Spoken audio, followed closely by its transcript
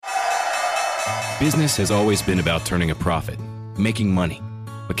Business has always been about turning a profit, making money.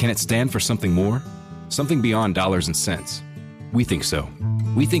 But can it stand for something more? Something beyond dollars and cents? We think so.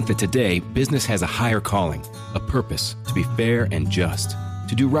 We think that today, business has a higher calling, a purpose to be fair and just,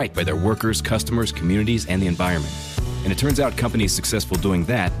 to do right by their workers, customers, communities, and the environment. And it turns out companies successful doing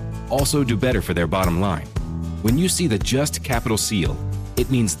that also do better for their bottom line. When you see the Just Capital seal, it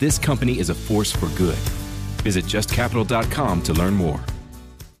means this company is a force for good. Visit justcapital.com to learn more.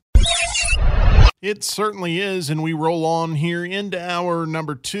 It certainly is, and we roll on here into hour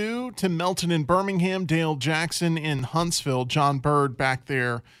number 2. Tim Melton in Birmingham, Dale Jackson in Huntsville, John Bird back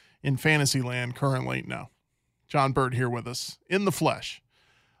there in Fantasyland currently. No, John Bird here with us in the flesh.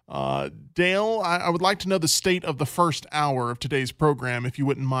 Dale, I would like to know the state of the first hour of today's program, if you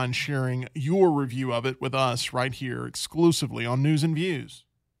wouldn't mind sharing your review of it with us right here exclusively on News and Views.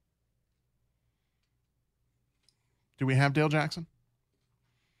 Do we have Dale Jackson?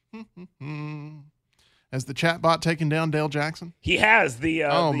 Has the chatbot taken down Dale Jackson? He has. The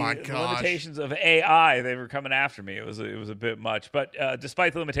my gosh. limitations of AI, they were coming after me. It was a bit much. But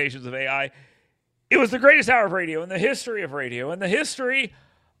despite the limitations of AI, it was the greatest hour of radio in the history of radio, in the history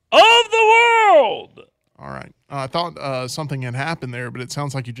of the world. All right. I thought something had happened there, but it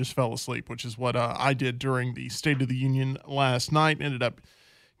sounds like you just fell asleep, which is what I did during the State of the Union last night. Ended up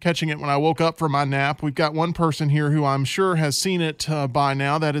catching it when I woke up from my nap. We've got one person here who I'm sure has seen it by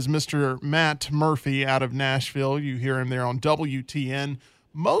now. That is Mr. Matt Murphy out of Nashville. You hear him there on WTN,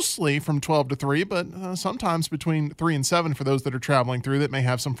 mostly from 12 to 3, but sometimes between 3 and 7 for those that are traveling through that may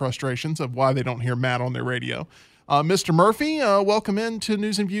have some frustrations of why they don't hear Matt on their radio. Mr. Murphy, welcome in to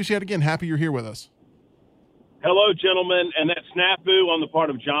News and Views yet again. Happy you're here with us. Hello, gentlemen. And that snafu on the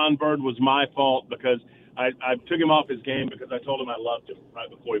part of John Bird was my fault because I took him off his game because I told him I loved him right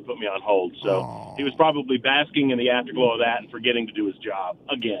before he put me on hold. So He was probably basking in the afterglow of that and forgetting to do his job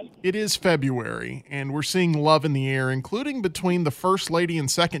again. It is February, and we're seeing love in the air, including between the First Lady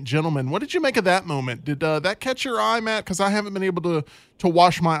and Second Gentleman. What did you make of that moment? Did that catch your eye, Matt? Because I haven't been able to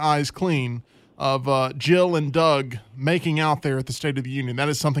wash my eyes clean of Jill and Doug making out there at the State of the Union. That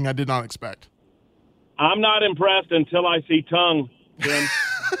is something I did not expect. I'm not impressed until I see tongue, Tim.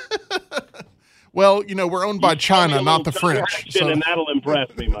 Well, we're owned by China, not the French. So. And that'll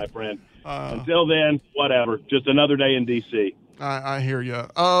impress me, my friend. Until then, whatever. Just another day in D.C. I hear you.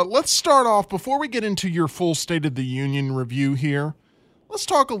 Let's start off, before we get into your full State of the Union review here, let's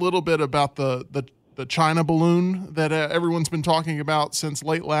talk a little bit about the China balloon that everyone's been talking about since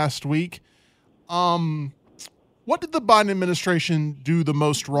late last week. What did the Biden administration do the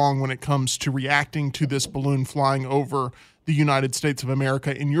most wrong when it comes to reacting to this balloon flying over the United States of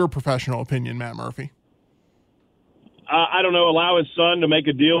America, in your professional opinion, Matt Murphy? I don't know, allow his son to make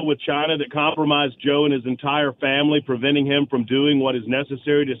a deal with China that compromised Joe and his entire family, preventing him from doing what is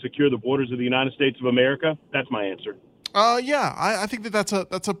necessary to secure the borders of the United States of America? That's my answer. Yeah, I think that's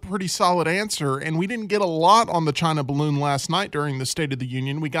a pretty solid answer, and we didn't get a lot on the China balloon last night during the State of the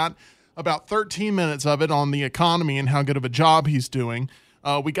Union. We got about 13 minutes of it on the economy and how good of a job he's doing.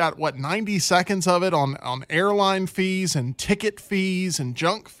 We got, 90 seconds of it on airline fees and ticket fees and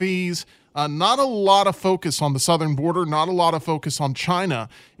junk fees. Not a lot of focus on the southern border, not a lot of focus on China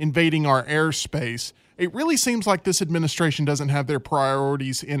invading our airspace. It really seems like this administration doesn't have their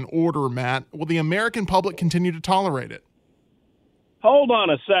priorities in order, Matt. Will the American public continue to tolerate it? Hold on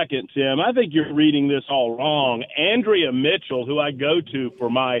a second, Tim. I think you're reading this all wrong. Andrea Mitchell, who I go to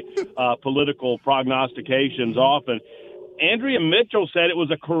for my political prognostications often, Andrea Mitchell said it was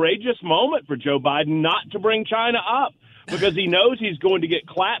a courageous moment for Joe Biden not to bring China up because he knows he's going to get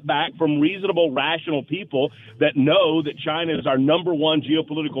clapback from reasonable, rational people that know that China is our number one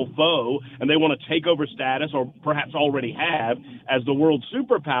geopolitical foe and they want to take over status, or perhaps already have, as the world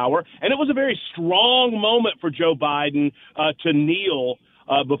superpower. And it was a very strong moment for Joe Biden to kneel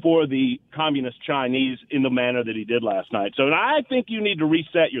before the communist Chinese in the manner that he did last night. So I think you need to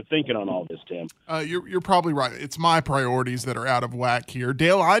reset your thinking on all this, Tim. You're probably right. It's my priorities that are out of whack here.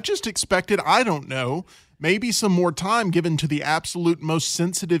 Dale, I just expected, I don't know, maybe some more time given to the absolute most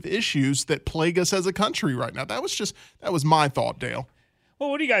sensitive issues that plague us as a country right now. That was my thought, Dale. Well,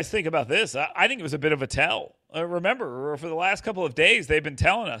 what do you guys think about this? I think it was a bit of a tell. Remember, for the last couple of days, they've been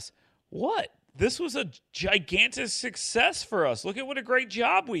telling us, what? This was a gigantic success for us. Look at what a great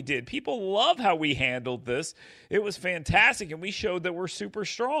job we did. People love how we handled this. It was fantastic, and we showed that we're super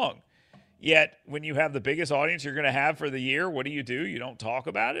strong. Yet, when you have the biggest audience you're going to have for the year, what do? You don't talk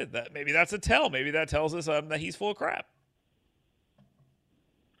about it? Maybe that's a tell. Maybe that tells us that he's full of crap.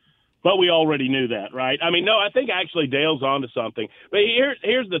 But we already knew that, right? I mean, no, I think actually Dale's onto something. But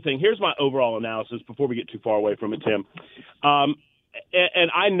here's the thing. Here's my overall analysis before we get too far away from it, Tim.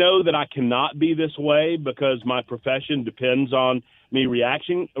 and I know that I cannot be this way because my profession depends on me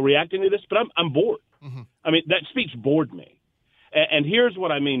reacting to this, but I'm bored. Mm-hmm. I mean, that speech bored me. And here's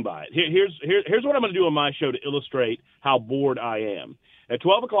what I mean by it. Here's what I'm going to do on my show to illustrate how bored I am. At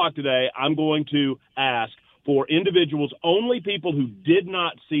 12 o'clock today, I'm going to ask for individuals, only people who did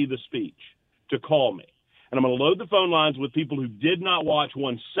not see the speech, to call me. And I'm going to load the phone lines with people who did not watch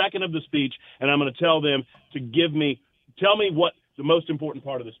 1 second of the speech, and I'm going to tell them to tell me what the most important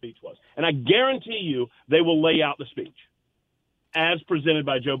part of the speech was. And I guarantee you they will lay out the speech as presented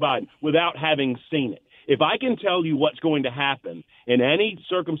by Joe Biden without having seen it. If I can tell you what's going to happen in any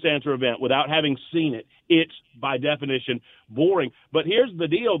circumstance or event without having seen it, it's by definition boring. But here's the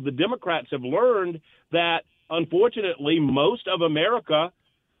deal. The Democrats have learned that, unfortunately, most of America,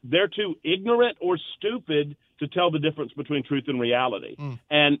 they're too ignorant or stupid to tell the difference between truth and reality.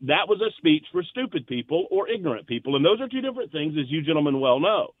 And that was a speech for stupid people or ignorant people. And those are two different things, as you gentlemen well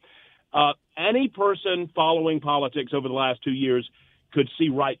know. Any person following politics over the last 2 years could see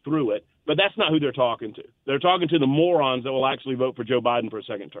right through it. But that's not who they're talking to. They're talking to the morons that will actually vote for Joe Biden for a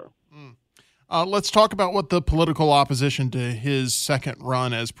second term. Let's talk about what the political opposition to his second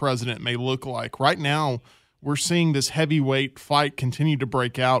run as president may look like. Right now, we're seeing this heavyweight fight continue to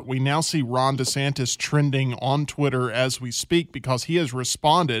break out. We now see Ron DeSantis trending on Twitter as we speak because he has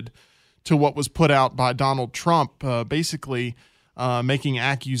responded to what was put out by Donald Trump, basically making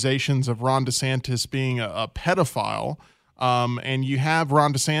accusations of Ron DeSantis being a pedophile. And you have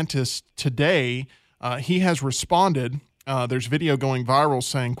Ron DeSantis today. He has responded. There's video going viral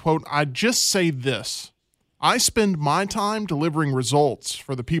saying, quote, "I just say this. I spend my time delivering results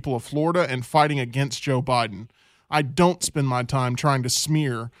for the people of Florida and fighting against Joe Biden. I don't spend my time trying to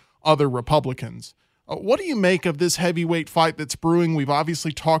smear other Republicans." What do you make of this heavyweight fight that's brewing? We've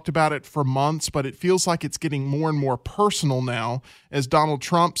obviously talked about it for months, but it feels like it's getting more and more personal now as Donald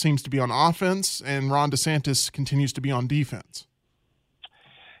Trump seems to be on offense and Ron DeSantis continues to be on defense.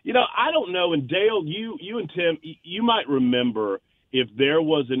 You know, I don't know. And Dale, you and Tim, you might remember if there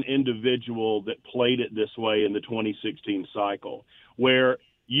was an individual that played it this way in the 2016 cycle, where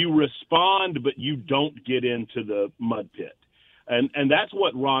you respond, but you don't get into the mud pit. And that's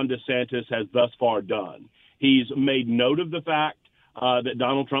what Ron DeSantis has thus far done. He's made note of the fact that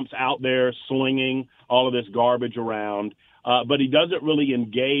Donald Trump's out there slinging all of this garbage around, but he doesn't really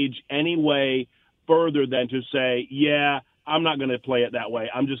engage any way further than to say, yeah, I'm not going to play it that way.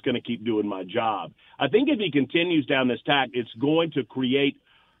 I'm just going to keep doing my job. I think if he continues down this tack, it's going to create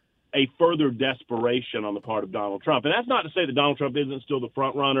a further desperation on the part of Donald Trump. And that's not to say that Donald Trump isn't still the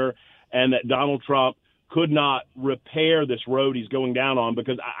front runner and that Donald Trump could not repair this road he's going down on,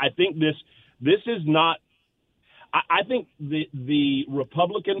 because I think this is not – I think the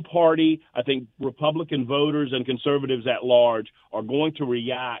Republican Party, I think Republican voters and conservatives at large are going to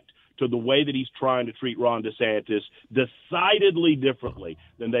react to the way that he's trying to treat Ron DeSantis decidedly differently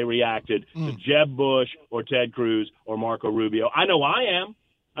than they reacted to Jeb Bush or Ted Cruz or Marco Rubio. I know I am.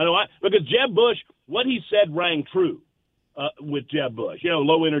 Because Jeb Bush, what he said rang true. With Jeb Bush,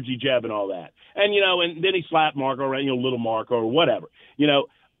 low energy Jeb and all that. And, and then he slapped Marco around, little Marco or whatever.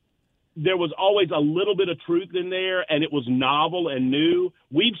 There was always a little bit of truth in there, and it was novel and new.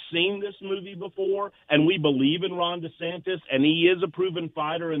 We've seen this movie before, and we believe in Ron DeSantis, and he is a proven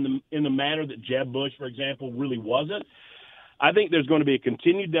fighter in the manner that Jeb Bush, for example, really wasn't. I think there's going to be a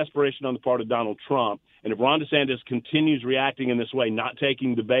continued desperation on the part of Donald Trump, and if Ron DeSantis continues reacting in this way, not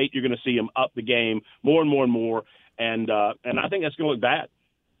taking the bait, you're going to see him up the game more and more and more. And I think that's going to look bad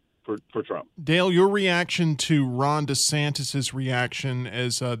for Trump. Dale, your reaction to Ron DeSantis' reaction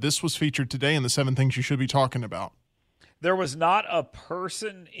as this was featured today in the 7 Things You Should Be Talking About. There was not a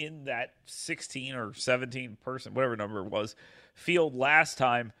person in that 16 or 17 person, whatever number it was, field last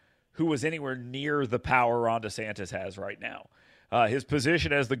time who was anywhere near the power Ron DeSantis has right now. His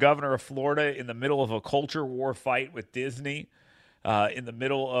position as the governor of Florida in the middle of a culture war fight with Disney, in the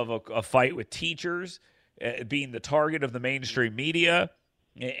middle of a fight with teachers, being the target of the mainstream media,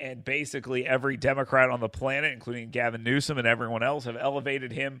 and basically every Democrat on the planet, including Gavin Newsom and everyone else, have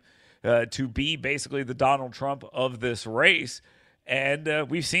elevated him to be basically the Donald Trump of this race. And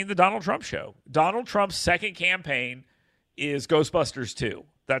we've seen the Donald Trump show. Donald Trump's second campaign is Ghostbusters 2.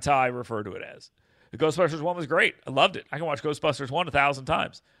 That's how I refer to it as. The Ghostbusters 1 was great. I loved it. I can watch Ghostbusters 1 1,000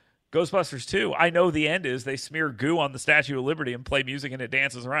 times. Ghostbusters 2, I know the end is they smear goo on the Statue of Liberty and play music and it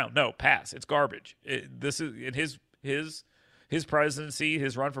dances around. No, pass. It's garbage. This is in his presidency,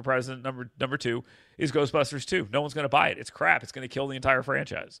 his run for president number 2 is Ghostbusters 2. No one's going to buy it. It's crap. It's going to kill the entire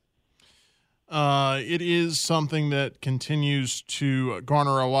franchise. It is something that continues to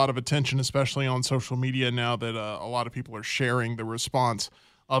garner a lot of attention, especially on social media now that a lot of people are sharing the response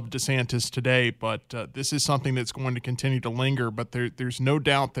of DeSantis today. But this is something that's going to continue to linger. But there's no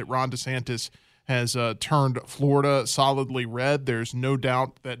doubt that Ron DeSantis has turned Florida solidly red. There's no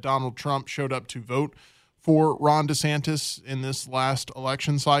doubt that Donald Trump showed up to vote for Ron DeSantis in this last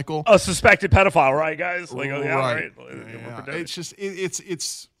election cycle. A suspected pedophile, right, guys? Like, right. Yeah. It's just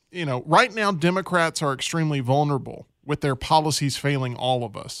it's right now Democrats are extremely vulnerable with their policies failing all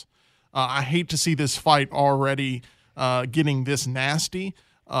of us. I hate to see this fight already getting this nasty.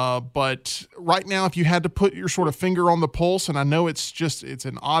 But right now, if you had to put your sort of finger on the pulse, and I know it's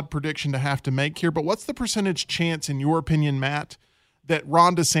an odd prediction to have to make here, but what's the percentage chance, in your opinion, Matt, that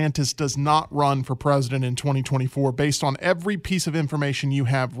Ron DeSantis does not run for president in 2024 based on every piece of information you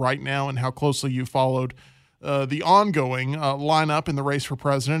have right now and how closely you followed the ongoing lineup in the race for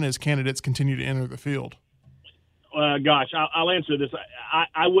president as candidates continue to enter the field? Gosh, I'll answer this.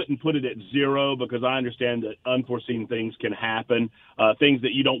 I wouldn't put it at 0 because I understand that unforeseen things can happen, things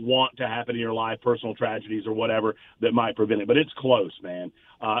that you don't want to happen in your life, personal tragedies or whatever that might prevent it. But it's close, man.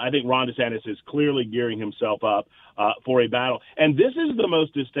 I think Ron DeSantis is clearly gearing himself up for a battle. And this is the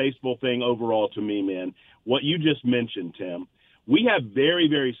most distasteful thing overall to me, man, what you just mentioned, Tim. We have very,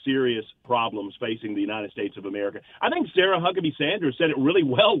 very serious problems facing the United States of America. I think Sarah Huckabee Sanders said it really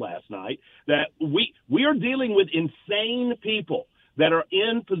well last night, that we are dealing with insane people that are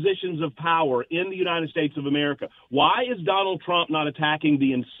in positions of power in the United States of America. Why is Donald Trump not attacking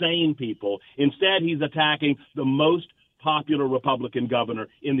the insane people? Instead, he's attacking the most popular Republican governor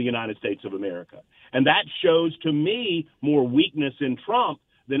in the United States of America. And that shows, to me, more weakness in Trump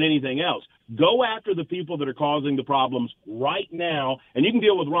than anything else. Go after the people that are causing the problems right now, and you can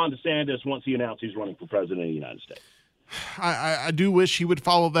deal with Ron DeSantis once he announces he's running for president of the United States. I do wish he would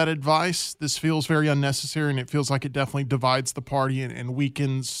follow that advice. This feels very unnecessary, and it feels like it definitely divides the party and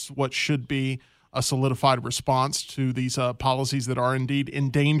weakens what should be a solidified response to these policies that are indeed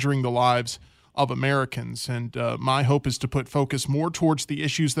endangering the lives of Americans. And my hope is to put focus more towards the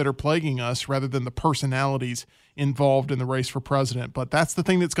issues that are plaguing us rather than the personalities involved in the race for president. But that's the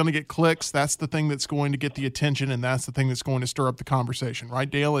thing that's going to get clicks. That's the thing that's going to get the attention. And that's the thing that's going to stir up the conversation. Right,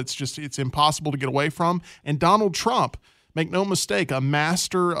 Dale? It's impossible to get away from. And Donald Trump, make no mistake, a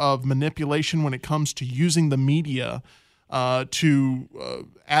master of manipulation when it comes to using the media to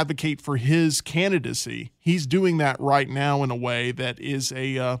advocate for his candidacy. He's doing that right now in a way that is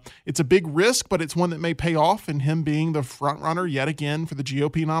it's a big risk, but it's one that may pay off in him being the front runner yet again for the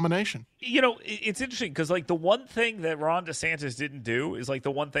GOP nomination. You know, it's interesting because like the one thing that Ron DeSantis didn't do is like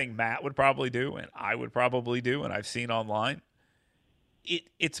the one thing Matt would probably do and I would probably do and I've seen online.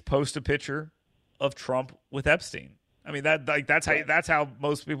 It's post a picture of Trump with Epstein. I mean, that's how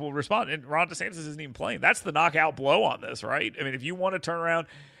most people respond. And Ron DeSantis isn't even playing. That's the knockout blow on this, right? I mean, if you want to turn around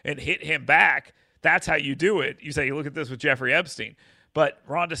and hit him back, that's how you do it. You say, look at this with Jeffrey Epstein. But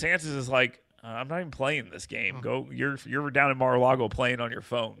Ron DeSantis is like, I'm not even playing this game. Go, you're down in Mar-a-Lago playing on your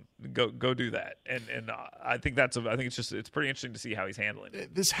phone. Go do that. And I think it's pretty interesting to see how he's handling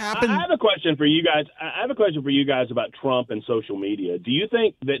it. This happened. I have a question for you guys. About Trump and social media. Do you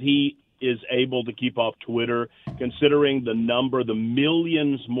think that he is able to keep off Twitter, considering the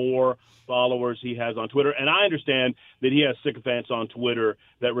millions more followers he has on Twitter? And I understand that he has sycophants on Twitter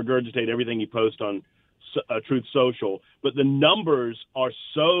that regurgitate everything he posts on Truth Social, but the numbers are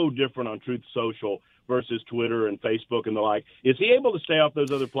so different on Truth Social versus Twitter and Facebook and the like. Is he able to stay off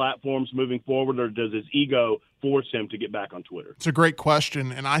those other platforms moving forward, or does his ego force him to get back on Twitter? It's a great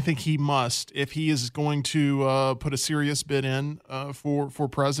question, and I think he must if he is going to put a serious bid in for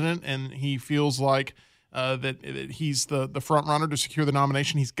president, and he feels like that he's the front runner to secure the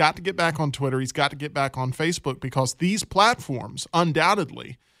nomination. He's got to get back on Twitter. He's got to get back on Facebook because these platforms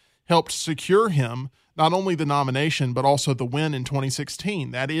undoubtedly helped secure him not only the nomination, but also the win in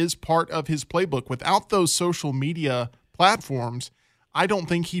 2016. That is part of his playbook. Without those social media platforms, I don't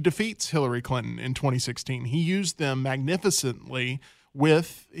think he defeats Hillary Clinton in 2016. He used them magnificently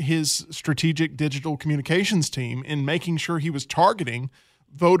with his strategic digital communications team in making sure he was targeting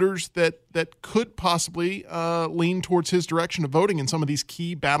voters that could possibly lean towards his direction of voting in some of these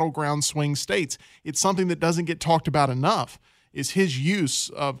key battleground swing states. It's something that doesn't get talked about enough, is his use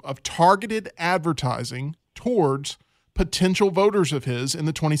of targeted advertising towards potential voters of his in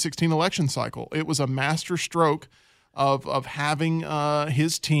the 2016 election cycle. It was a master stroke of having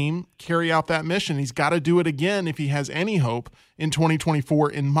his team carry out that mission. He's got to do it again if he has any hope in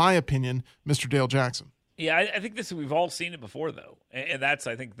 2024, in my opinion, Mr. Dale Jackson. Yeah, I think we've all seen it before, though. And that's,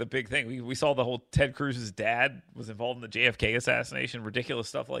 I think, the big thing. We saw the whole Ted Cruz's dad was involved in the JFK assassination, ridiculous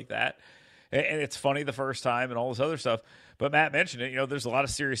stuff like that. and it's funny the first time and all this other stuff. But Matt mentioned it. There's a lot of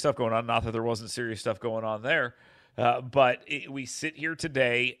serious stuff going on. Not that there wasn't serious stuff going on there. But we sit here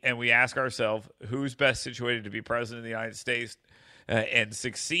today and we ask ourselves, who's best situated to be president of the United States and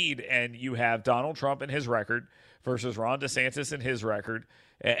succeed? And you have Donald Trump and his record versus Ron DeSantis and his record.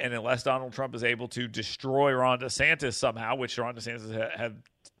 And unless Donald Trump is able to destroy Ron DeSantis somehow, which Ron DeSantis have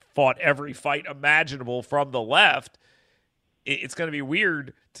fought every fight imaginable from the left, it's going to be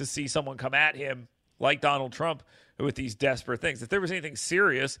weird to see someone come at him like Donald Trump with these desperate things. If there was anything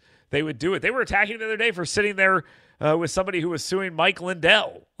serious, they would do it. They were attacking the other day for sitting there with somebody who was suing Mike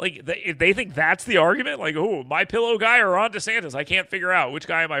Lindell. Like, they think that's the argument? Like, oh, my pillow guy or Ron DeSantis? I can't figure out which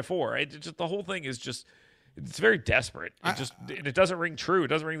guy am I for. The whole thing is just, it's very desperate. It doesn't ring true. It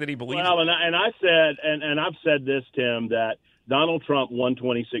doesn't ring that he believes. Well, and I said, and I've said this, Tim, that Donald Trump won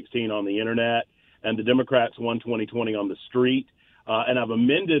 2016 on the internet, and the Democrats won 2020 on the street. And I've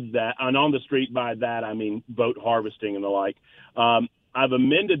amended that, and on the street by that I mean vote harvesting and the like. I've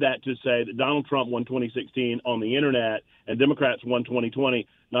amended that to say that Donald Trump won 2016 on the internet, and Democrats won 2020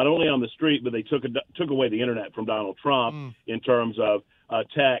 not only on the street, but they took away the internet from Donald Trump in terms of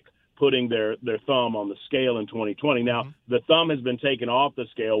tech putting their thumb on the scale in 2020. Now, the thumb has been taken off the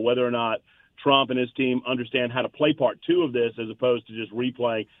scale. Whether or not Trump and his team understand how to play part two of this as opposed to just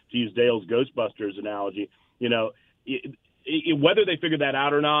replaying, to use Dale's Ghostbusters analogy, whether they figure that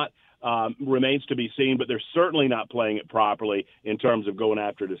out or not remains to be seen, but they're certainly not playing it properly in terms of going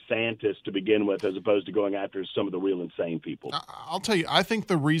after DeSantis to begin with, as opposed to going after some of the real insane people. I'll tell you, I think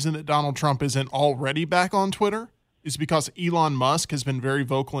the reason that Donald Trump isn't already back on Twitter is because Elon Musk has been very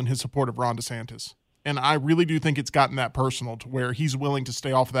vocal in his support of Ron DeSantis. And I really do think it's gotten that personal to where he's willing to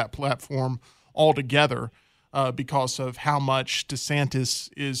stay off of that platform altogether because of how much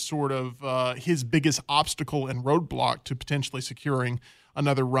DeSantis is sort of his biggest obstacle and roadblock to potentially securing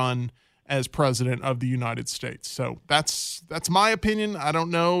another run as president of the United States. So that's my opinion. I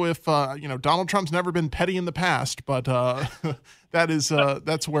don't know if Donald Trump's never been petty in the past, but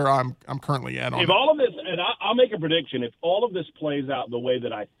that's where I'm currently at. If all of this, and I'll make a prediction, if all of this plays out the way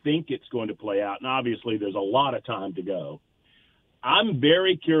that I think it's going to play out, and obviously there's a lot of time to go, I'm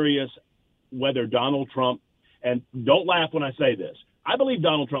very curious whether Donald Trump, and don't laugh when I say this, I believe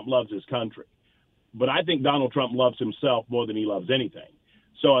Donald Trump loves his country, but I think Donald Trump loves himself more than he loves anything.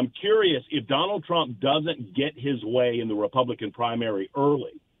 So I'm curious if Donald Trump doesn't get his way in the Republican primary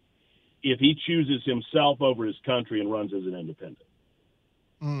early, if he chooses himself over his country and runs as an independent.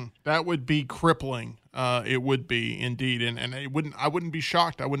 That would be crippling. It would be indeed. And I wouldn't be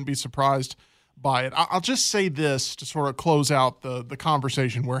shocked. I wouldn't be surprised by it. I'll just say this to sort of close out the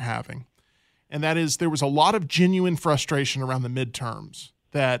conversation we're having. And that is, there was a lot of genuine frustration around the midterms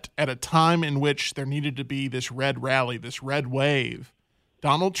that at a time in which there needed to be this red rally, this red wave,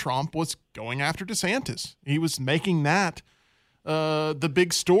 Donald Trump was going after DeSantis. He was making that the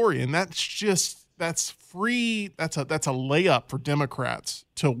big story. And that's free. That's a layup for Democrats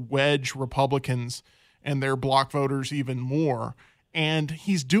to wedge Republicans and their block voters even more. And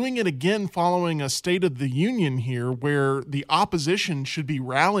he's doing it again following a State of the Union here where the opposition should be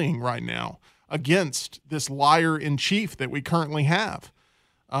rallying right now against this liar in chief that we currently have.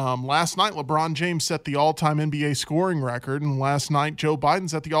 Last night, LeBron James set the all-time NBA scoring record, and last night, Joe Biden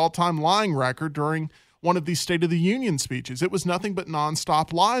set the all-time lying record during one of these State of the Union speeches. It was nothing but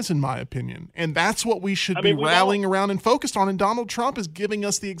nonstop lies, in my opinion. And that's what we should be rallying around and focused on. And Donald Trump is giving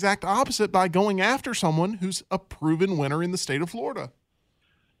us the exact opposite by going after someone who's a proven winner in the state of Florida.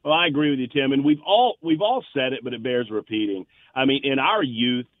 Well, I agree with you, Tim. And we've all said it, but it bears repeating. I mean, in our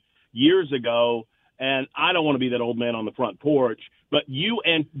youth, years ago, and I don't want to be that old man on the front porch, but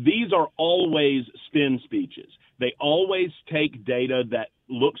these are always spin speeches. They always take data that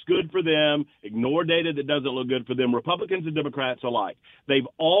looks good for them, ignore data that doesn't look good for them, Republicans and Democrats alike. They've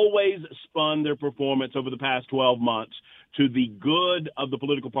always spun their performance over the past 12 months to the good of the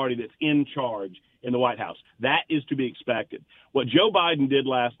political party that's in charge in the White House. That is to be expected. What Joe Biden did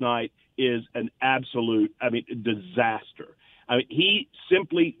last night is an absolute, disaster. He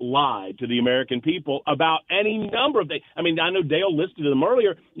simply lied to the American people about any number of things. I know Dale listed them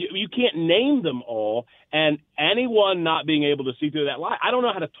earlier. You can't name them all. And anyone not being able to see through that lie, I don't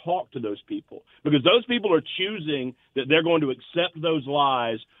know how to talk to those people, because those people are choosing that they're going to accept those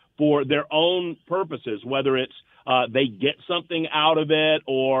lies for their own purposes, whether it's they get something out of it,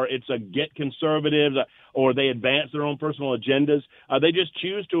 or it's a get conservatives, or they advance their own personal agendas. They just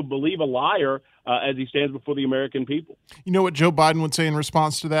choose to believe a liar as he stands before the American people. You know what Joe Biden would say in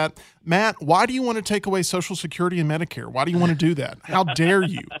response to that? Matt, why do you want to take away Social Security and Medicare? Why do you want to do that? How dare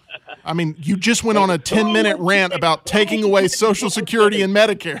you? You just went on a 10-minute rant about taking away Social Security and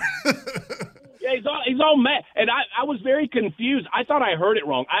Medicare. he's all mad. And I was very confused. I thought I heard it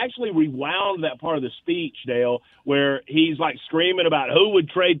wrong. I actually rewound that part of the speech, Dale, where he's like screaming about who would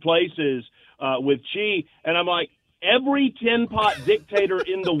trade places with Xi. And I'm like, every tin-pot dictator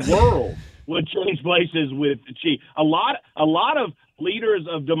in the world would change places with Xi. A lot of leaders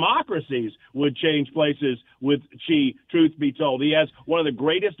of democracies would change places with Xi, truth be told. He has one of the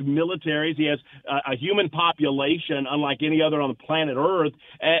greatest militaries. He has a human population unlike any other on the planet Earth.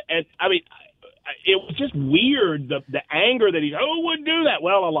 And I mean, it was just weird, the anger that who would do that?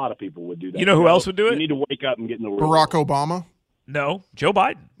 Well, a lot of people would do that. You know who else would do it? You need to wake up and get in the room. Barack Obama. No, Joe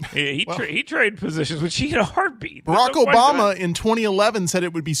Biden. He traded positions with Xi in a heartbeat. Barack No question. Obama in 2011 said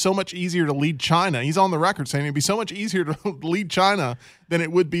it would be so much easier to lead China. He's on the record saying it'd be so much easier to lead China than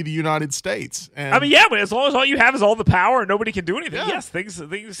it would be the United States. And I mean, yeah, but as long as all you have is all the power and nobody can do anything, Yeah. yes, things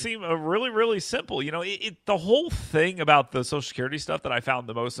seem really, really simple. You know, the whole thing about the Social Security stuff that I found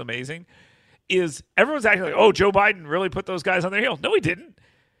the most amazing is everyone's acting like, oh, Joe Biden really put those guys on their heels. No, he didn't.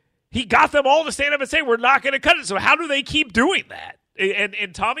 He got them all to stand up and say, we're not going to cut it. So how do they keep doing that?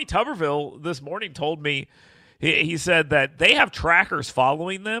 And Tommy Tuberville this morning told me, he said that they have trackers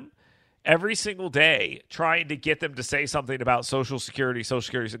following them every single day trying to get them to say something about Social Security,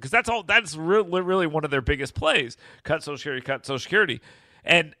 because that's really one of their biggest plays. Cut Social Security.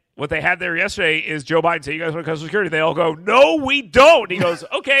 And what they had there yesterday is Joe Biden say, you guys want to cut Social Security? They all go, no, we don't. And he goes,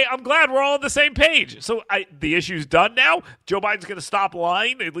 okay, I'm glad we're all on the same page. So the issue's done now. Joe Biden's going to stop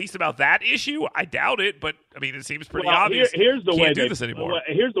lying, at least about that issue. I doubt it, but, I mean, it seems pretty obvious. Here's the way do this anymore.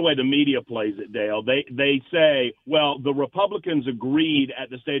 Here's the way the media plays it, Dale. They say, well, the Republicans agreed at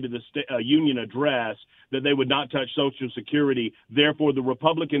the State of the Union address that they would not touch Social Security. Therefore, the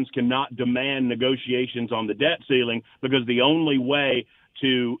Republicans cannot demand negotiations on the debt ceiling because the only way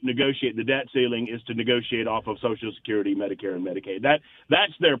to negotiate the debt ceiling is to negotiate off of Social Security, Medicare, and Medicaid.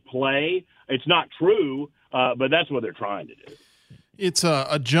 That's their play. It's not true, but that's what they're trying to do. It's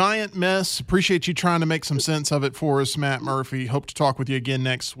a giant mess. Appreciate you trying to make some sense of it for us, Matt Murphy. Hope to talk with you again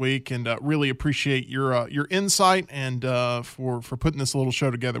next week, and really appreciate your insight and for putting this little show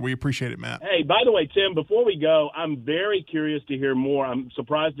together. We appreciate it, Matt. Hey, by the way, Tim, before we go, I'm very curious to hear more. I'm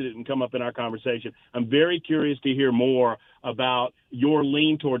surprised it didn't come up in our conversation. I'm very curious to hear more about your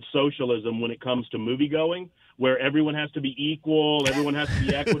lean towards socialism when it comes to moviegoing, where everyone has to be equal, everyone has to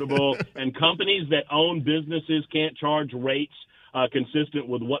be equitable, and companies that own businesses can't charge rates consistent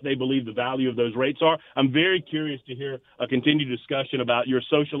with what they believe the value of those rates are. I'm very curious to hear a continued discussion about your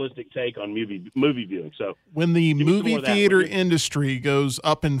socialistic take on movie viewing. So when the movie theater industry goes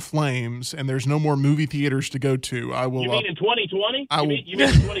up in flames and there's no more movie theaters to go to, I will. You mean in 2020? You mean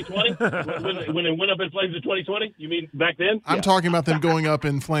in 2020? when it went up in flames in 2020? You mean back then? I'm talking about them going up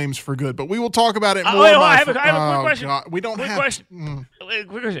in flames for good, but we will talk about it more. I have a quick question. God, we don't have. Question. Quick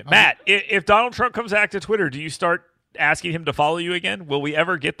question. Matt, if Donald Trump comes back to Twitter, do you start asking him to follow you again? Will we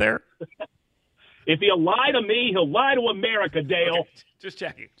ever get there? If he'll lie to me, he'll lie to America, Dale. Okay. Just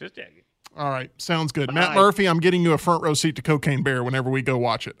checking. All right. Sounds good. Matt Murphy, I'm getting you a front row seat to Cocaine Bear whenever we go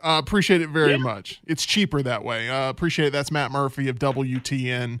watch it. Appreciate it very much. It's cheaper that way. Appreciate it. That's Matt Murphy of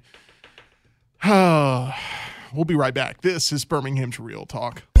WTN. We'll be right back. This is Birmingham's Real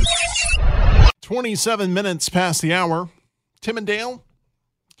Talk. 27 minutes past the hour. Tim and Dale,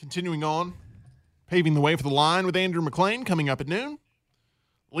 continuing on. Paving the way for the line with Andrew McLean coming up at noon.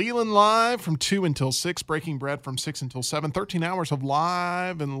 Leland Live from 2 until 6. Breaking Bread from 6 until 7. 13 hours of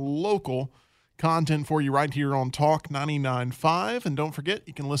live and local content for you right here on Talk 99.5. And don't forget,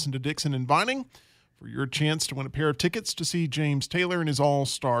 you can listen to Dixon and Vining for your chance to win a pair of tickets to see James Taylor and his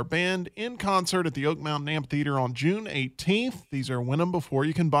all-star band in concert at the Oak Mountain Amphitheater on June 18th. These are win them before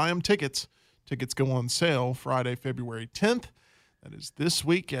you can buy them tickets. Tickets go on sale Friday, February 10th. That is this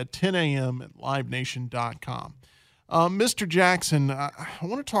week at 10 a.m. at livenation.com. Mr. Jackson, I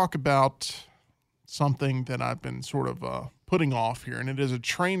want to talk about something that I've been sort of putting off here, and it is a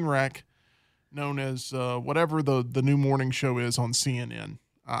train wreck known as whatever the new morning show is on CNN.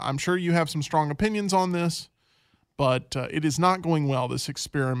 I'm sure you have some strong opinions on this, but it is not going well, this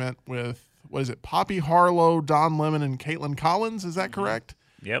experiment with, what is it, Poppy Harlow, Don Lemon, and Caitlin Collins. Is that correct?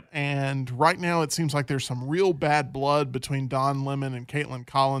 Yep. And right now it seems like there's some real bad blood between Don Lemon and Caitlin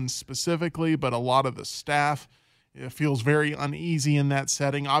Collins specifically, but a lot of the staff feels very uneasy in that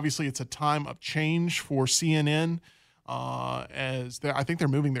setting. Obviously, it's a time of change for CNN as I think they're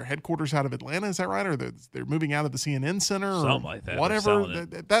moving their headquarters out of Atlanta. Is that right? Or they're moving out of the CNN Center or something like that. Whatever.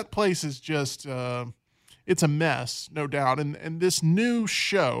 That place is just it's a mess, no doubt. And this new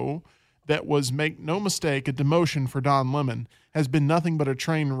show that was, make no mistake, a demotion for Don Lemon, has been nothing but a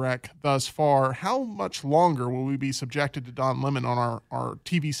train wreck thus far. How much longer will we be subjected to Don Lemon on our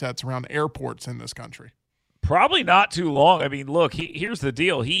TV sets around airports in this country? Probably not too long. I mean, look, here's the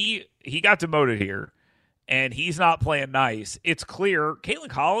deal. He got demoted here, and he's not playing nice. It's clear. Caitlin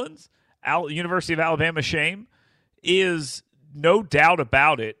Collins, University of Alabama shame, is no doubt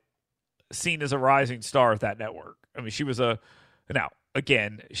about it seen as a rising star at that network. I mean, she was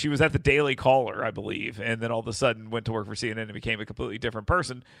she was at the Daily Caller, I believe, and then all of a sudden went to work for CNN and became a completely different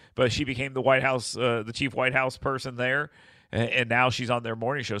person. But she became the White House, the chief White House person there, and now she's on their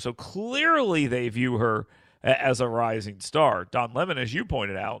morning show. So clearly they view her as a rising star. Don Lemon, as you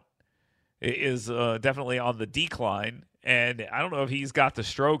pointed out, is definitely on the decline, and I don't know if he's got the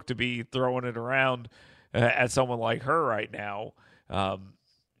stroke to be throwing it around at someone like her right now.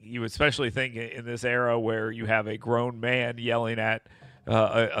 You especially think in this era where you have a grown man yelling at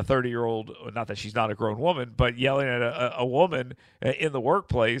a 30-year-old, not that she's not a grown woman, but yelling at a woman in the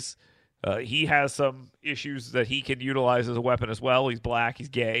workplace. He has some issues that he can utilize as a weapon as well. He's black, he's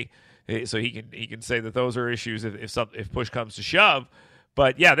gay, so he can say that those are issues if push comes to shove.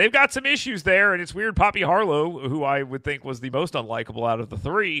 But yeah, they've got some issues there, and it's weird. Poppy Harlow, who I would think was the most unlikable out of the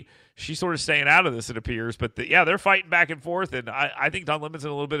three, she's sort of staying out of this, it appears. But they're fighting back and forth, and I think Don Lemon's in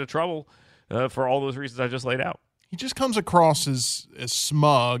a little bit of trouble for all those reasons I just laid out. He just comes across as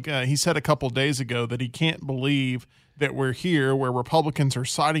smug. He said a couple days ago that he can't believe that we're here where Republicans are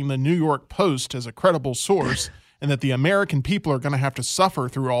citing the New York Post as a credible source and that the American people are going to have to suffer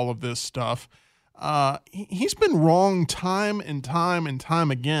through all of this stuff. He's been wrong time and time and time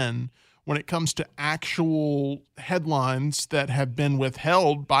again when it comes to actual headlines that have been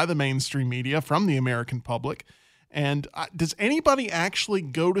withheld by the mainstream media from the American public. And does anybody actually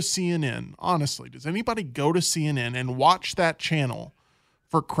go to CNN? Honestly, does anybody go to CNN and watch that channel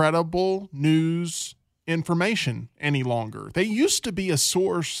for credible news information any longer? They used to be a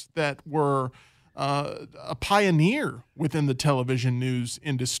source that were a pioneer within the television news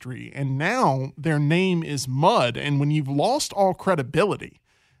industry, and now their name is mud. And when you've lost all credibility,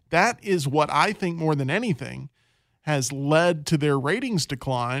 that is what I think more than anything has led to their ratings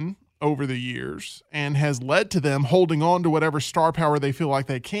decline over the years and has led to them holding on to whatever star power they feel like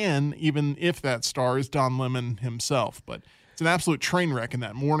they can, even if that star is Don Lemon himself. But it's an absolute train wreck in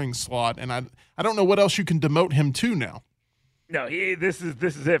that morning slot, and I don't know what else you can demote him to now. No, this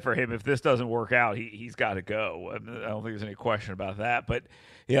is it for him. If this doesn't work out, he's got to go. I don't think there's any question about that. But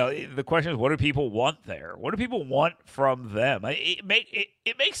the question is, what do people want there? What do people want from them? It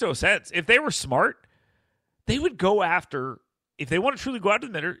makes no sense. If they were smart, they would go after. If they want to truly go out to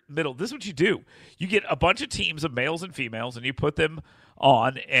the middle, this is what you do. You get a bunch of teams of males and females, and you put them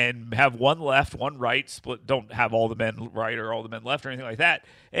on and have one left, one right, split. Don't have all the men right or all the men left or anything like that,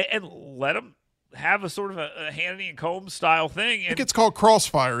 and let them have a sort of a Hannity and Combs style thing. And, I think it's called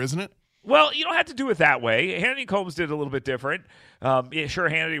Crossfire, isn't it? Well, you don't have to do it that way. Hannity and Combs did a little bit different. Sure,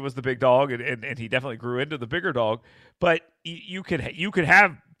 Hannity was the big dog, and he definitely grew into the bigger dog. But you could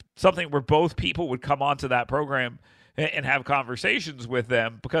have something where both people would come onto that program and have conversations with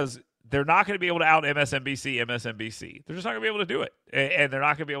them, because they're not going to be able to out MSNBC. They're just not going to be able to do it, and they're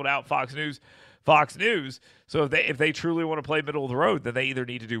not going to be able to out Fox News. So if they truly want to play middle of the road, then they either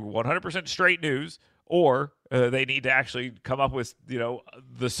need to do 100% straight news, or they need to actually come up with the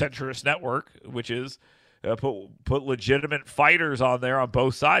centrist network, which is put legitimate fighters on there on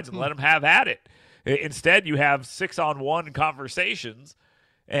both sides and let them have at it. Instead, you have 6-on-1 conversations,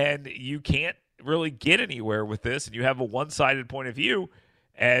 and you can't really get anywhere with this, and you have a one-sided point of view,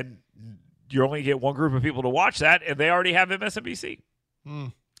 and you only get one group of people to watch that, and they already have MSNBC.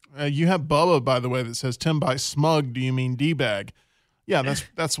 You have Bubba, by the way, that says, Tim, by smug, do you mean D-bag? Yeah,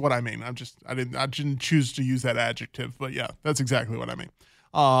 that's what I mean. I didn't choose to use that adjective, but yeah, that's exactly what I mean.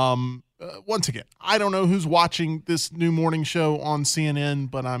 Once again, I don't know who's watching this new morning show on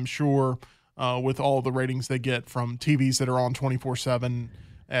CNN, but I'm sure with all the ratings they get from TVs that are on 24/7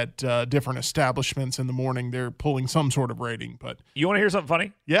 at different establishments in the morning, they're pulling some sort of rating. But you want to hear something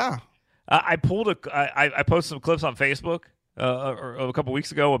funny? Yeah, I posted some clips on Facebook a couple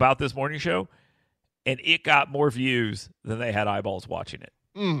weeks ago about this morning show, and it got more views than they had eyeballs watching it.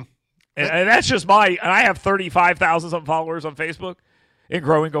 And that's just and I have 35,000 some followers on Facebook and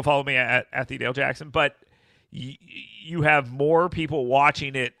growing. Go follow me at the Dale Jackson. But you have more people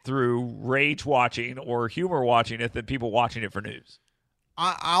watching it through rage watching or humor watching it than people watching it for news.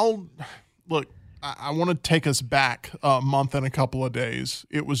 I'll look. I want to take us back a month and a couple of days.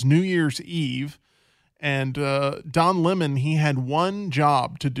 It was New Year's Eve, And Don Lemon, he had one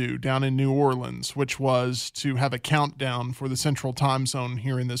job to do down in New Orleans, which was to have a countdown for the Central Time Zone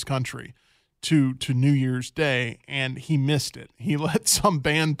here in this country to New Year's Day, and he missed it. He let some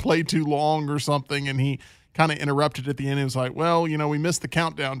band play too long or something, and he kind of interrupted at the end. He was like, well, we missed the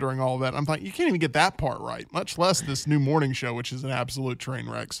countdown during all of that. I'm like, you can't even get that part right, much less this new morning show, which is an absolute train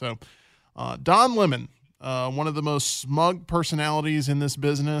wreck. So Don Lemon, one of the most smug personalities in this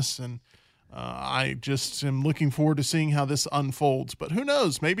business, and I just am looking forward to seeing how this unfolds. But who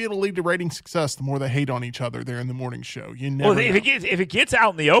knows? Maybe it'll lead to rating success the more they hate on each other there in the morning show. You never know. If it gets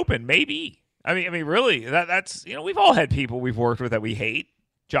out in the open, maybe. I mean, really, that's we've all had people we've worked with that we hate.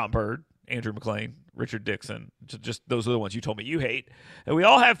 John Bird, Andrew McLean, Richard Dixon. Just those are the ones you told me you hate. And we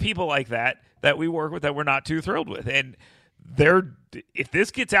all have people like that we work with that we're not too thrilled with. And if this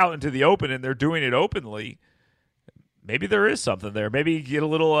gets out into the open and they're doing it openly, maybe there is something there. Maybe you get a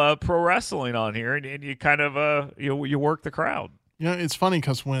little pro wrestling on here, and you kind of you work the crowd. It's funny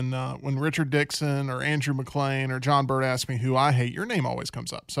because when Richard Dixon or Andrew McLean or John Bird ask me who I hate, your name always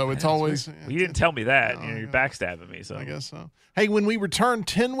comes up. So it's always. Well, you didn't tell me that. You're backstabbing me. So I guess so. Hey, when we return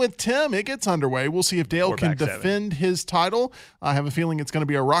 10 with Tim, it gets underway. We'll see if Dale can defend his title. I have a feeling it's going to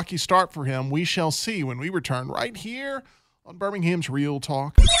be a rocky start for him. We shall see when we return right here on Birmingham's Real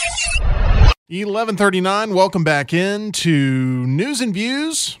Talk. 11:39. Welcome back in to News and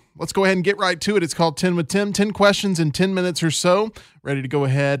Views. Let's go ahead and get right to it. It's called 10 with Tim. 10 questions in 10 minutes or so. Ready to go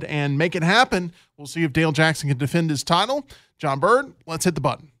ahead and make it happen. We'll see if Dale Jackson can defend his title. John Bird, let's hit the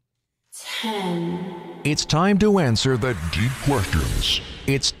button. 10. It's time to answer the deep questions.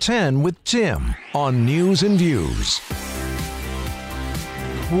 It's 10 with Tim on News and Views.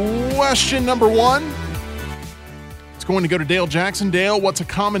 Question number 1. It's going to go to Dale Jackson. Dale, what's a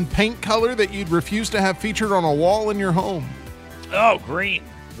common paint color that you'd refuse to have featured on a wall in your home? Oh, green.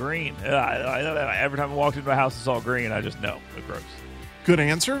 Green. I know that every time I walked into my house, it's all green. I just know. It's gross. Good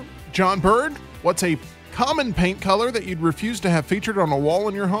answer. John Bird, what's a common paint color that you'd refuse to have featured on a wall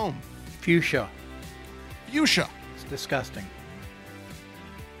in your home? Fuchsia. Fuchsia. It's disgusting.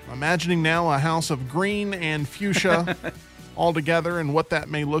 I'm imagining now a house of green and fuchsia all together and what that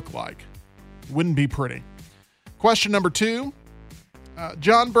may look like. Wouldn't be pretty. Question number 2.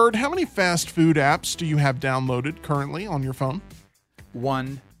 John Bird, how many fast food apps do you have downloaded currently on your phone?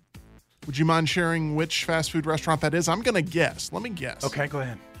 1. Would you mind sharing which fast food restaurant that is? I'm going to guess. Let me guess. Okay, go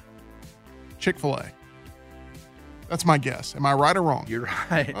ahead. Chick-fil-A. That's my guess. Am I right or wrong? You're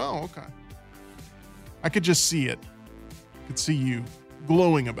right. Oh, okay. I could just see it. I could see you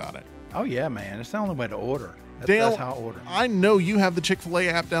glowing about it. Oh, yeah, man. It's the only way to order. Dale, that's how I order. I know you have the Chick-fil-A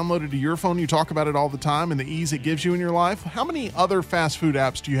app downloaded to your phone. You talk about it all the time and the ease it gives you in your life. How many other fast food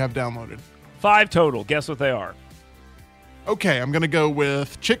apps do you have downloaded? 5 total. Guess what they are? Okay, I'm going to go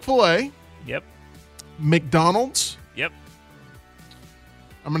with Chick-fil-A. Yep. McDonald's. Yep.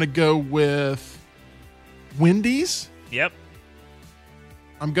 I'm going to go with Wendy's. Yep.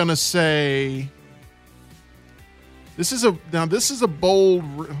 I'm going to say this is a bold.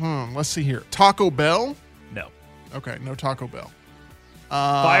 Let's see here. Taco Bell. No. Okay, no Taco Bell.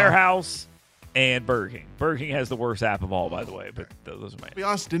 Firehouse and Burger King. Burger King has the worst app of all, by the way, but those are my. To be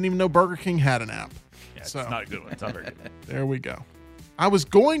honest, didn't even know Burger King had an app. Yeah, it's not a good one. It's not very good. There we go. I was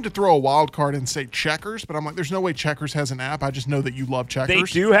going to throw a wild card and say Checkers, but I'm like, there's no way Checkers has an app. I just know that you love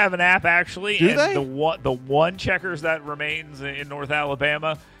Checkers. They do have an app, actually. Do and they? The one Checkers that remains in North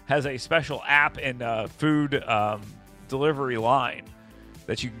Alabama has a special app and food delivery line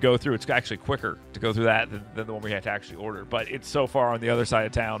that you can go through. It's actually quicker to go through that than the one we have to actually order. But it's so far on the other side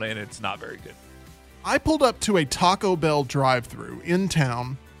of town, and it's not very good. I pulled up to a Taco Bell drive-thru in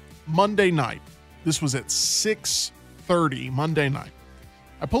town Monday night. This was at 6:30 Monday night.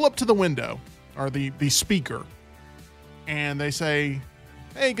 I pull up to the window, or the speaker, and they say,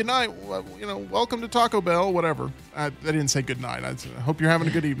 hey, good night, welcome to Taco Bell, whatever. They didn't say good night. I said, I hope you're having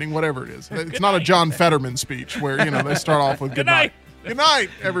a good evening, whatever it is. It's not a John Fetterman speech where, they start off with good night. Good night,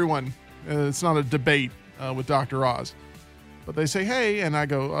 everyone. It's not a debate with Dr. Oz. But they say, hey, and I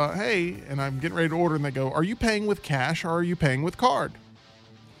go, hey, and I'm getting ready to order, and they go, are you paying with cash or are you paying with card?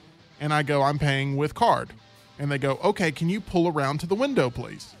 And I go, I'm paying with card. And they go, okay, can you pull around to the window,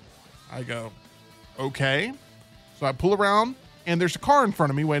 please? I go, okay. So I pull around, and there's a car in front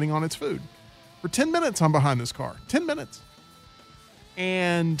of me waiting on its food. For 10 minutes, I'm behind this car. 10 minutes.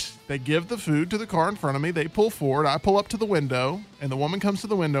 And they give the food to the car in front of me. They pull forward. I pull up to the window, and the woman comes to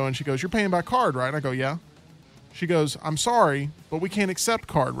the window, and she goes, you're paying by card, right? I go, yeah. She goes, I'm sorry, but we can't accept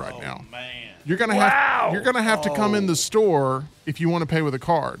card right now. Oh, man. You're gonna have to come in the store if you want to pay with a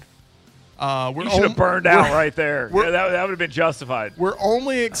card. You should have burned out right there. That would have been justified. We're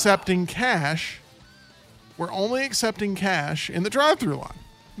only accepting cash we're only accepting cash in the drive-thru line.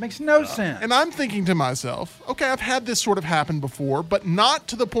 Makes no sense. And I'm thinking to myself, okay, I've had this sort of happen before, but not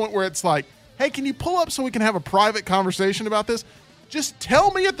to the point where it's like, hey, can you pull up so we can have a private conversation about this? Just tell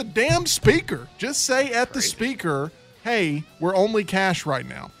me at the damn speaker. Just say at the speaker, hey, we're only cash right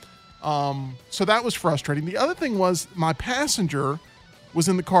now. So that was frustrating. The other thing was my passenger was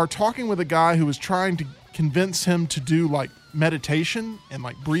in the car talking with a guy who was trying to convince him to do like meditation and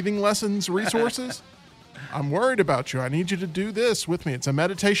like breathing lessons resources. I'm worried about you. I need you to do this with me. It's a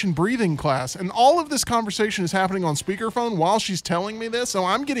meditation breathing class. And all of this conversation is happening on speakerphone while she's telling me this. So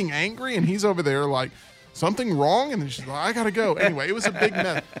I'm getting angry and he's over there like, something wrong? And then she's like, I got to go. Anyway, it was a big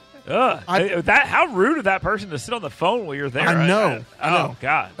mess. How rude of that person to sit on the phone while you're there. I know. Oh,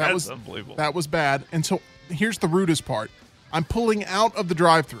 God. That was was unbelievable. That was bad. And so here's the rudest part. I'm pulling out of the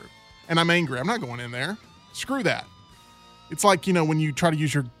drive-thru and I'm angry. I'm not going in there. Screw that. It's like, when you try to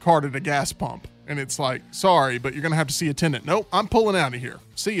use your card at a gas pump and it's like, sorry, but you're going to have to see a attendant. Nope, I'm pulling out of here.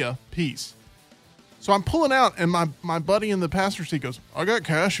 See ya. Peace. So I'm pulling out, and my buddy in the passenger seat goes, I got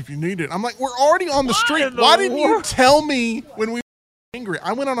cash if you need it. I'm like, we're already on the street. Why didn't you tell me when we were angry?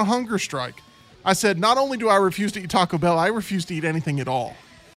 I went on a hunger strike. I said, not only do I refuse to eat Taco Bell, I refuse to eat anything at all.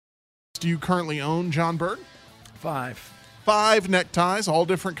 Do you currently own, John Bird? 5. 5 neckties, all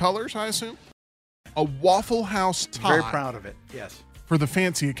different colors, I assume? A Waffle House tie. Very proud of it, yes. For the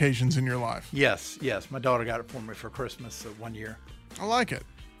fancy occasions in your life. Yes. My daughter got it for me for Christmas one year. I like it.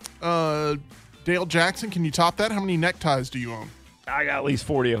 Dale Jackson, can you top that? How many neckties do you own? I got at least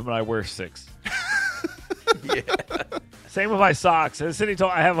 40 of them, and I wear 6. Yeah. Same with my socks. And Cindy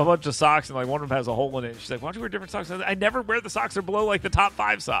told I have a bunch of socks, and like one of them has a hole in it. She's like, why don't you wear different socks? I never wear the socks that are below like the top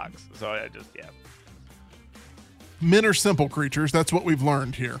 5 socks. So I just, Men are simple creatures. That's what we've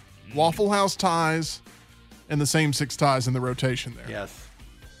learned here. Waffle House ties and the same 6 ties in the rotation there. Yes.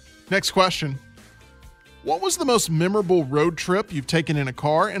 Next question. What was the most memorable road trip you've taken in a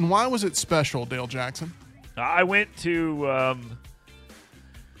car, and why was it special, Dale Jackson? I went to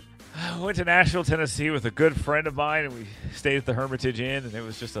Nashville, Tennessee with a good friend of mine, and we stayed at the Hermitage Inn, and it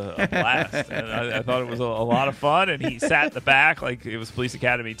was just a blast. And I thought it was a lot of fun, and he sat in the back like it was Police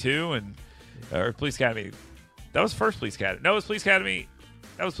Academy 2, or Police Academy. That was first Police Academy. No, it was Police Academy.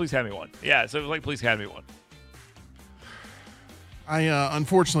 That was Police Academy 1. Yeah, so it was like Police Academy 1. I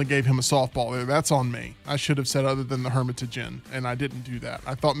unfortunately gave him a softball there. That's on me. I should have said other than the Hermitage Inn, and I didn't do that.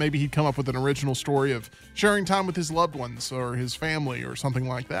 I thought maybe he'd come up with an original story of sharing time with his loved ones or his family or something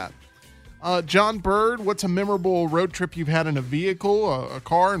like that. John Bird, what's a memorable road trip you've had in a vehicle, a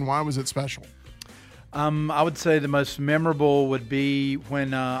car, and why was it special? I would say the most memorable would be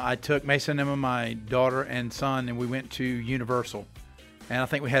when I took Mason, Emma, my daughter and son, and we went to Universal. And I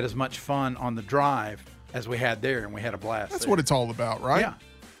think we had as much fun on the drive as we had there, and we had a blast. That's what it's all about, right?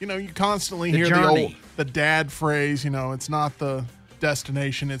 Yeah. You constantly The hear journey. the dad phrase, it's not the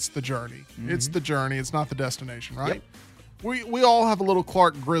destination, it's the journey. Mm-hmm. It's the journey, it's not the destination, right? Yep. We all have a little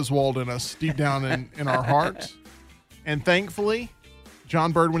Clark Griswold in us deep down in our hearts. And thankfully,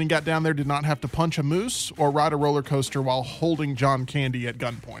 John Bird, when he got down there, did not have to punch a moose or ride a roller coaster while holding John Candy at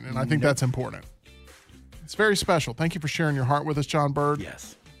gunpoint. And I think that's important. It's very special. Thank you for sharing your heart with us, John Bird.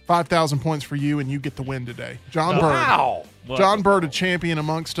 Yes. 5,000 points for you, and you get the win today. John Bird. Wow. John Bird, a champion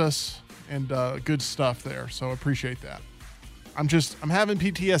amongst us, and good stuff there. So appreciate that. I'm having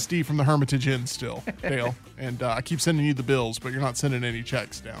PTSD from the Hermitage Inn still, Dale. And I keep sending you the bills, but you're not sending any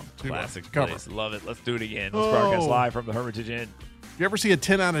checks down to Classic cover. place. Love it. Let's do it again. Let's broadcast live from the Hermitage Inn. You ever see a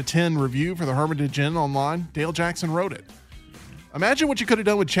 10 out of 10 review for the Hermitage Inn online? Dale Jackson wrote it. Imagine what you could have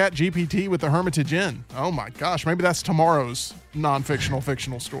done with ChatGPT with the Hermitage Inn. Oh my gosh, maybe that's tomorrow's non-fictional,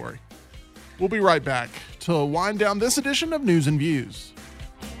 fictional story. We'll be right back to wind down this edition of News and Views.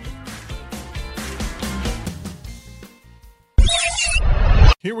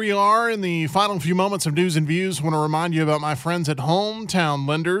 Here we are in the final few moments of News and Views. I want to remind you about my friends at Hometown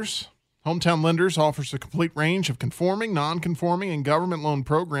Lenders. Hometown Lenders offers a complete range of conforming, non-conforming, and government loan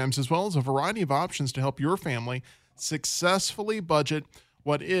programs, as well as a variety of options to help your family successfully budget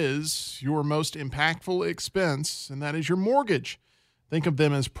what is your most impactful expense, and that is your mortgage. Think of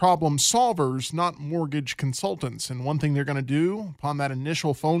them as problem solvers, not mortgage consultants. And one thing they're going to do upon that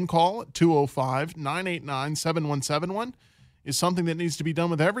initial phone call at 205-989-7171 is something that needs to be done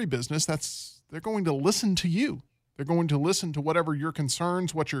with every business. They're going to listen to you. They're going to listen to whatever your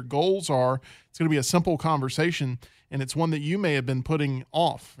concerns, what your goals are. It's going to be a simple conversation, and it's one that you may have been putting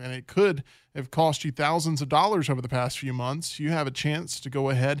off, and it could have cost you thousands of dollars over the past few months. You have a chance to go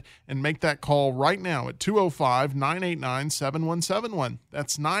ahead and make that call right now at 205-989-7171.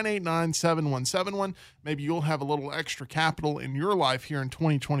 That's 989-7171. Maybe you'll have a little extra capital in your life here in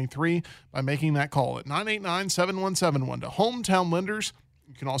 2023 by making that call at 989-7171 to Hometown Lenders.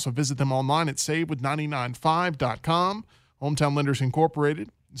 You can also visit them online at savewith995.com. Hometown Lenders Incorporated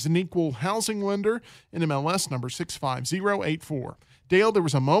is an equal housing lender in MLS number 65084. Dale, there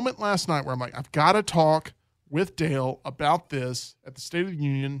was a moment last night where I'm like, I've got to talk with Dale about this at the State of the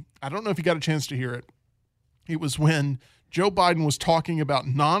Union. I don't know if you got a chance to hear it. It was when Joe Biden was talking about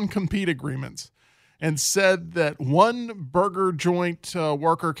non-compete agreements and said that one burger joint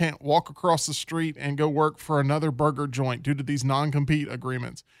worker can't walk across the street and go work for another burger joint due to these non-compete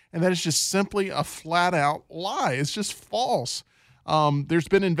agreements. And that is just simply a flat-out lie. It's just false. There's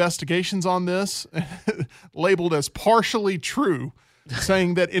been investigations on this labeled as partially true,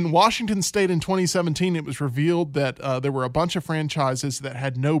 saying that in Washington State in 2017, it was revealed that there were a bunch of franchises that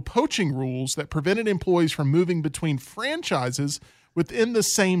had no poaching rules that prevented employees from moving between franchises within the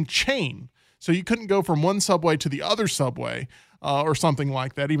same chain. So you couldn't go from one Subway to the other Subway or something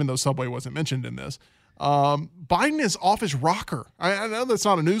like that, even though Subway wasn't mentioned in this. Biden is off his rocker. I know that's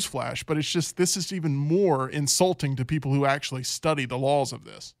not a newsflash, but it's just this is even more insulting to people who actually study the laws of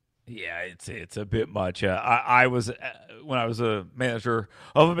this. Yeah, it's a bit much. I was when I was a manager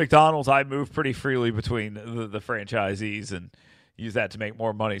of a McDonald's, I moved pretty freely between the franchisees and used that to make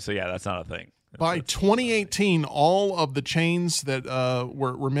more money. So yeah, that's not a thing. By 2018, all of the chains that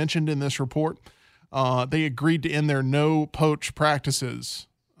were mentioned in this report, they agreed to end their no poach practices.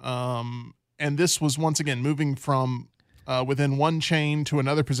 And this was, once again, moving from within one chain to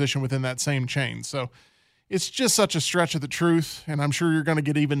another position within that same chain. So it's just such a stretch of the truth, and I'm sure you're going to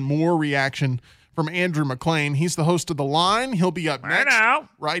get even more reaction from Andrew McLean. He's the host of The Line. He'll be up next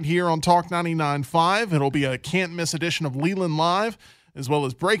right here on Talk 99.5. It'll be a can't-miss edition of Leland Live, as well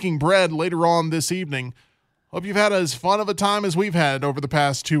as Breaking Bread later on this evening. Hope you've had as fun of a time as we've had over the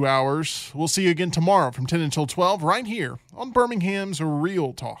past 2 hours. We'll see you again tomorrow from 10 until 12 right here on Birmingham's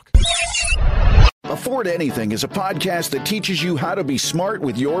Real Talk. Afford Anything is a podcast that teaches you how to be smart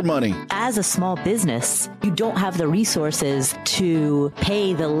with your money. As a small business, you don't have the resources to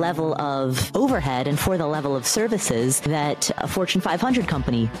pay the level of overhead and for the level of services that a Fortune 500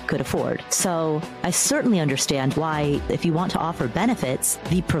 company could afford. So I certainly understand why, if you want to offer benefits,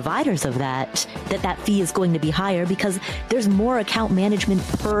 the providers of that fee is going to be higher because there's more account management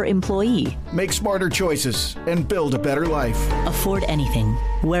per employee. Make smarter choices and build a better life. Afford Anything,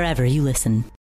 wherever you listen.